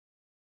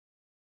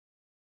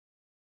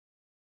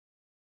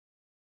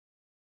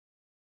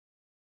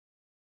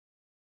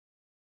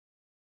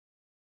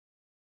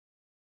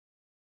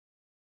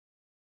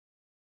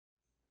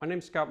My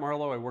name's Scott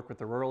Marlowe. I work with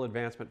the Rural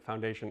Advancement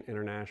Foundation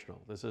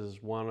International. This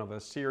is one of a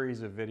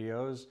series of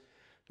videos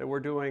that we're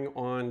doing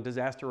on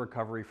disaster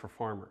recovery for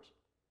farmers.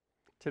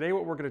 Today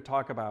what we're going to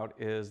talk about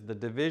is the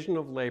division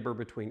of labor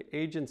between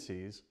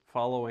agencies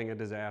following a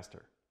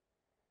disaster.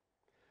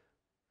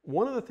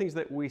 One of the things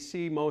that we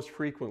see most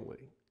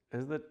frequently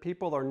is that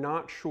people are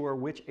not sure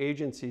which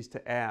agencies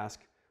to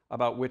ask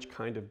about which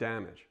kind of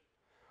damage.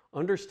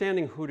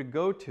 Understanding who to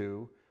go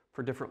to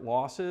for different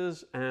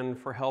losses and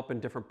for help in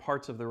different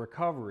parts of the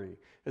recovery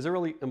is a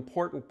really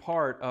important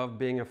part of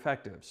being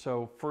effective.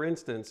 So for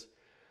instance,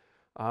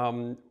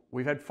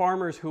 we've had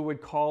farmers who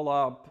would call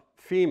up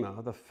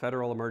FEMA, the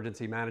Federal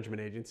Emergency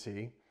Management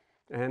Agency,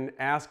 and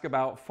ask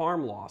about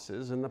farm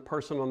losses, and the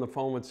person on the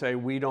phone would say,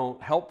 "We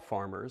don't help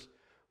farmers,"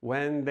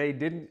 when they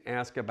didn't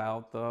ask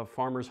about the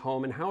farmer's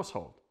home and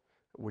household,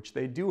 which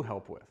they do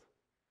help with.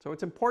 So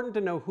it's important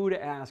to know who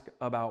to ask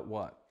about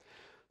what.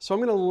 So I'm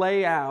going to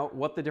lay out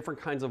what the different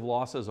kinds of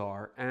losses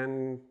are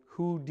and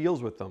who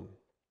deals with them.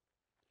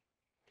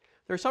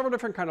 There are several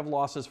different kinds of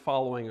losses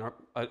following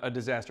a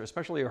disaster,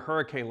 especially a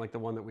hurricane like the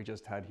one that we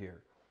just had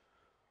here.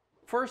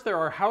 First, there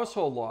are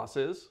household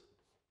losses.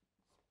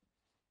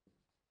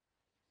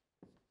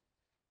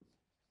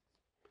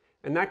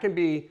 And that can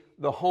be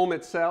the home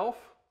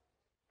itself.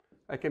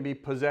 That can be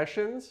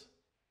possessions.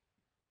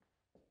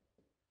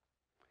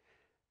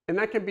 And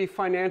that can be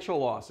financial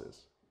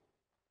losses.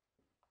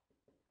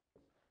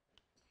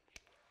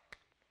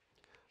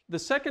 The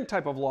second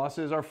type of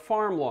losses are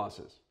farm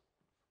losses.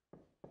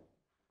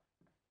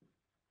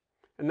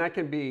 And that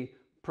can be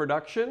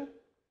production.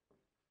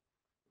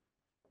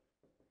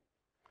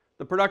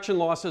 The production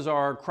losses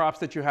are crops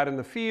that you had in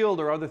the field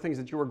or other things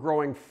that you were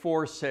growing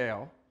for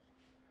sale.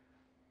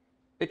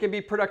 It can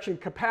be production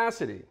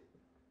capacity.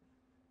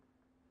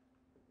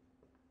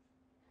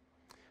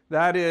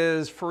 That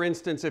is, for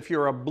instance, if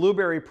you're a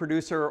blueberry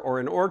producer or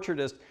an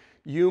orchardist,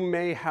 you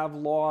may have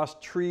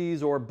lost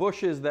trees or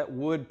bushes that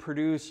would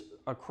produce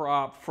a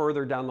crop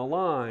further down the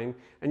line,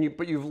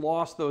 but you've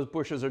lost those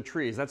bushes or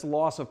trees. That's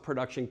loss of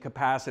production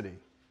capacity.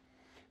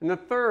 And the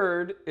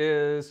third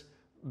is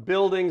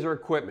buildings or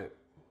equipment.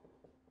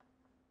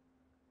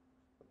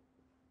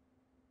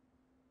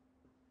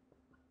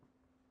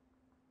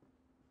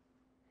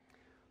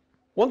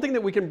 One thing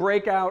that we can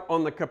break out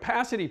on the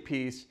capacity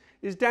piece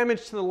is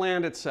damage to the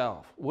land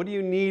itself. What do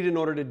you need in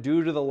order to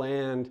do to the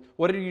land?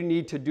 What do you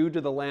need to do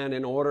to the land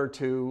in order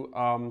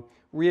to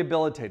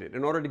rehabilitate it,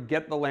 in order to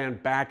get the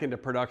land back into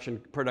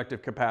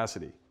productive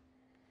capacity?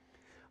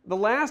 The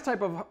last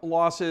type of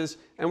losses,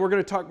 and we're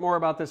going to talk more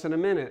about this in a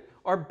minute,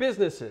 are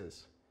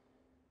businesses.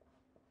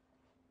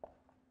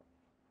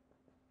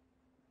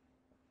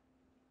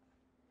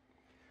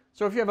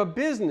 So if you have a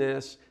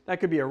business, that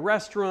could be a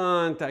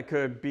restaurant, that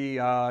could be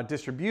a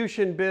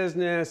distribution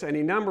business,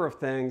 any number of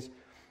things.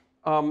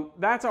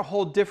 That's a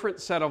whole different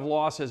set of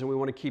losses, and we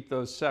want to keep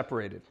those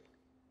separated.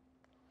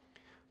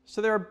 So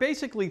there are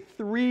basically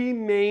three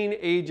main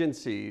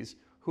agencies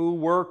who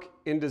work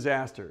in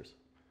disasters.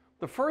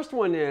 The first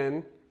one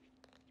in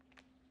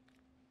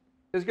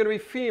is going to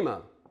be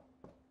FEMA,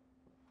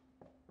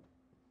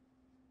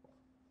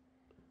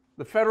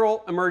 the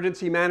Federal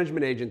Emergency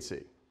Management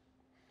Agency.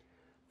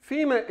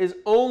 FEMA is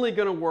only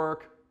going to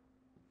work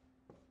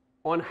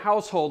on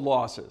household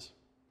losses,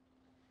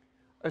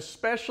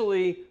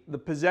 especially the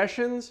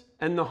possessions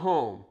and the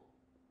home.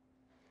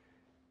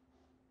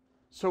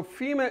 So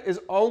FEMA is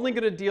only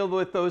going to deal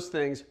with those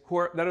things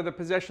that are the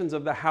possessions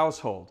of the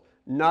household,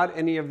 not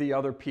any of the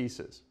other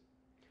pieces.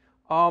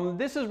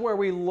 This is where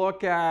we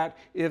look at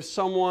if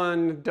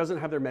someone doesn't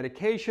have their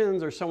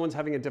medications, or someone's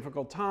having a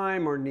difficult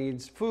time, or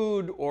needs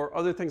food, or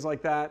other things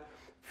like that.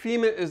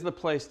 FEMA is the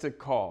place to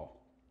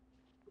call.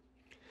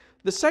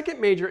 The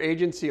second major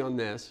agency on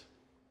this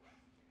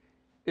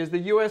is the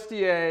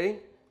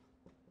USDA,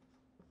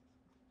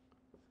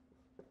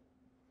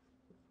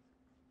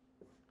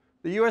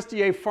 the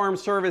USDA Farm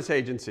Service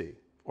Agency,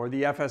 or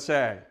the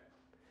FSA.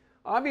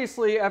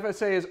 Obviously,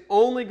 FSA is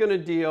only going to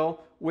deal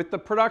with the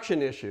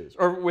production issues,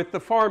 or with the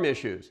farm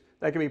issues.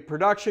 That can be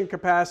production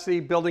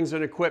capacity, buildings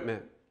and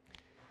equipment.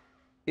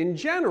 In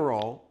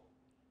general,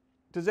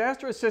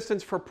 disaster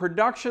assistance for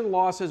production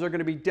losses are going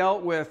to be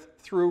dealt with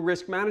through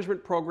risk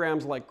management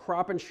programs like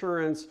crop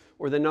insurance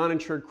or the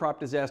non-insured crop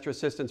disaster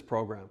assistance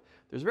program.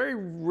 There's very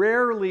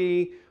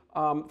rarely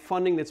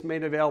funding that's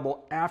made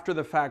available after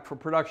the fact for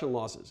production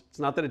losses. It's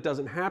not that it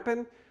doesn't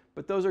happen,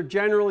 but those are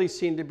generally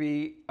seen to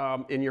be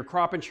in your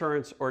crop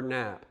insurance or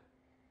NAP.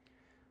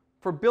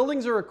 For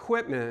buildings or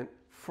equipment,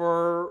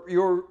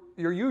 you're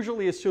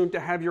usually assumed to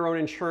have your own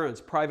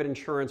insurance, private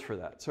insurance for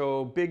that.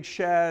 So big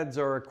sheds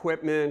or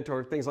equipment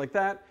or things like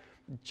that,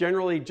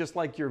 generally just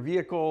like your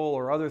vehicle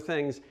or other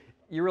things,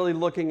 you're really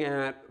looking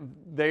at,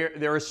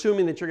 they're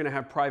assuming that you're going to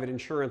have private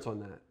insurance on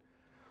that.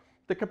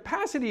 The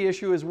capacity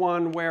issue is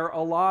one where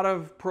a lot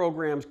of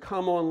programs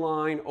come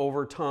online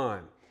over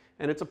time.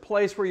 And it's a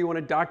place where you want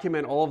to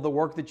document all of the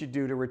work that you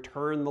do to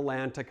return the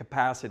land to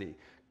capacity.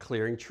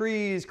 Clearing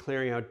trees,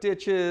 clearing out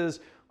ditches,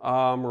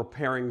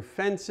 repairing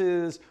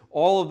fences,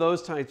 all of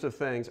those types of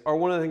things are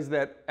one of the things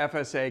that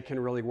FSA can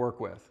really work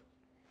with.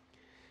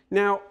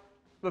 Now,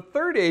 the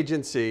third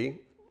agency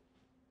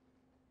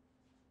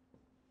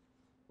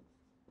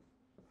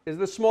is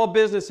the Small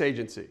Business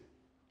Agency.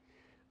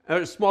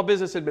 Small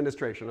Business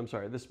Administration, I'm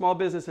sorry, the Small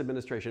Business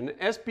Administration. The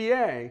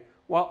SBA,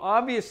 while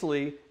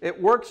obviously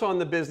it works on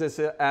the business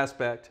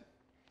aspect,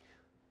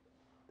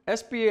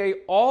 SBA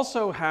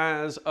also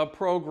has a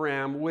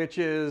program which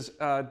is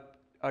a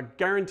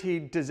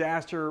guaranteed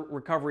disaster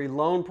recovery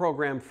loan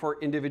program for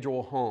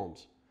individual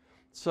homes.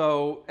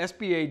 So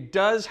SBA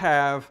does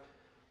have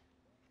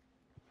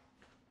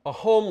a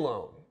home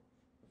loan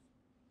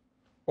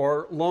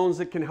or loans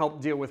that can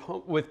help deal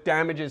with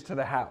damages to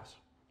the house.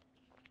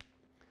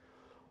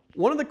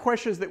 One of the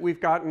questions that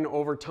we've gotten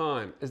over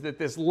time is that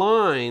this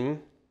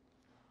line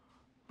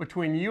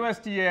between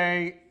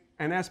USDA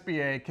and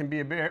SBA can be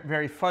a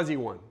very fuzzy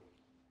one.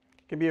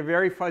 It can be a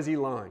very fuzzy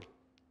line.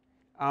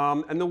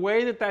 And the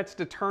way that that's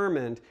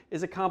determined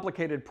is a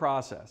complicated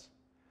process.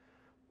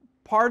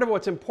 Part of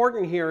what's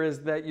important here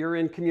is that you're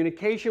in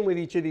communication with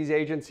each of these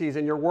agencies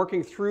and you're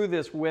working through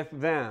this with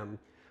them.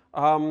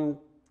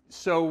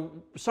 So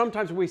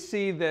sometimes we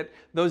see that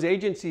those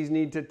agencies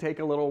need to take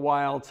a little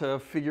while to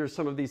figure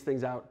some of these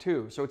things out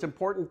too. So it's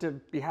important to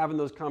be having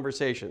those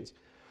conversations.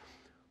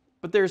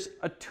 But there's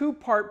a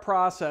two-part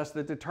process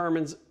that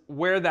determines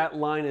where that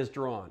line is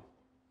drawn.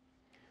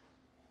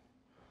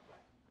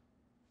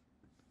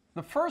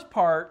 The first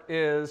part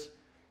is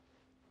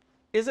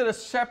it a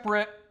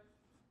separate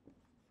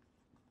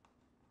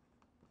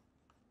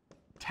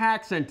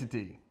tax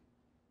entity?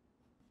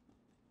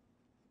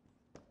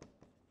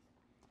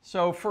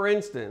 So for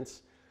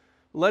instance,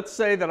 let's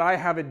say that I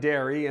have a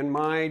dairy and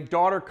my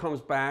daughter comes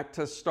back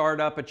to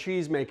start up a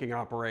cheese making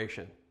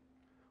operation.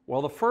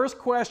 Well, the first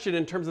question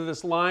in terms of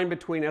this line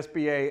between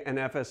SBA and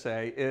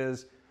FSA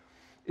is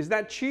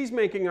that cheese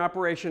making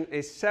operation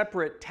a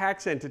separate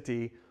tax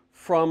entity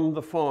from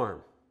the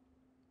farm?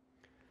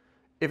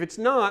 If it's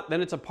not,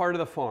 then it's a part of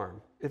the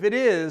farm. If it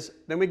is,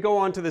 then we go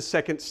on to the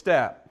second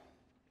step.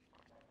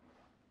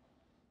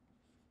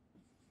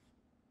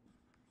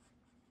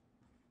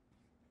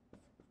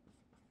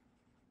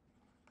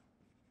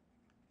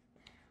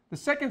 The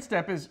second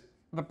step is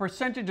the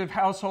percentage of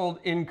household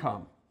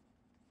income.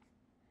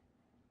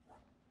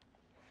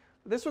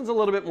 This one's a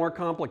little bit more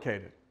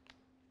complicated.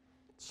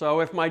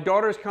 So if my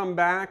daughter's come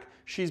back,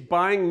 she's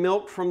buying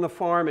milk from the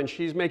farm and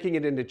she's making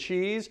it into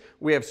cheese.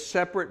 We have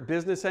separate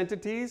business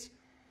entities.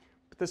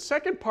 But the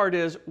second part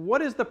is,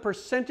 what is the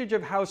percentage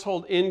of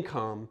household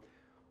income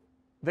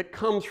that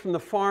comes from the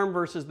farm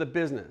versus the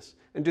business?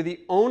 And do the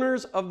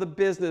owners of the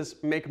business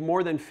make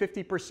more than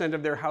 50%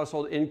 of their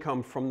household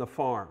income from the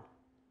farm?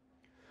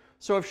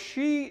 So if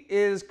she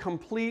is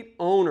complete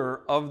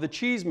owner of the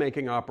cheese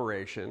making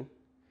operation,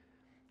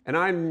 and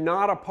I'm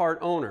not a part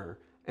owner,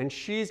 and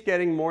she's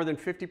getting more than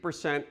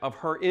 50% of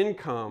her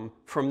income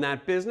from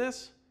that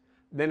business,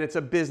 then it's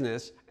a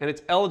business and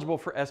it's eligible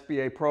for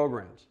SBA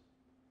programs.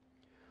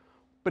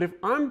 But if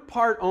I'm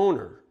part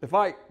owner, if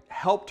I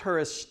helped her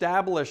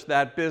establish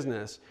that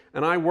business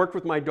and I worked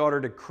with my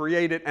daughter to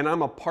create it and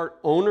I'm a part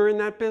owner in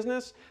that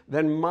business,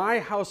 then my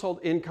household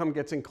income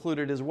gets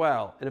included as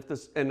well. And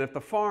if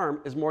the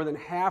farm is more than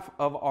half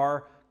of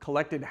our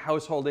collected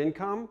household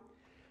income,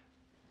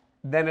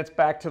 then it's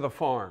back to the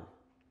farm.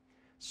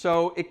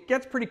 So it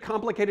gets pretty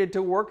complicated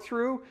to work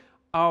through.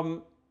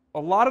 A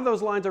lot of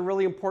those lines are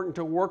really important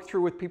to work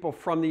through with people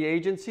from the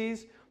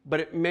agencies, but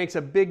it makes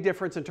a big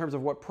difference in terms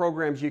of what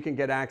programs you can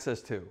get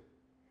access to.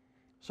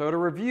 So to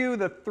review,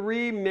 the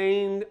three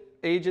main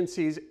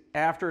agencies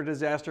after a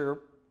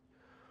disaster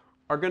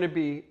are going to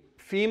be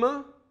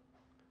FEMA,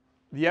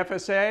 the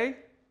FSA,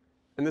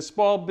 and the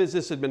Small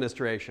Business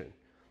Administration.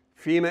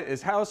 FEMA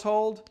is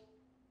household,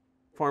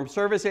 Farm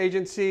Service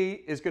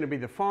Agency is going to be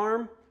the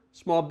farm,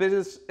 Small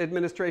Business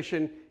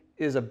Administration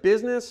is a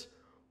business,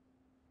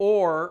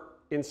 or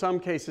in some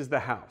cases the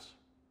house.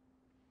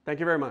 Thank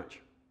you very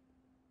much.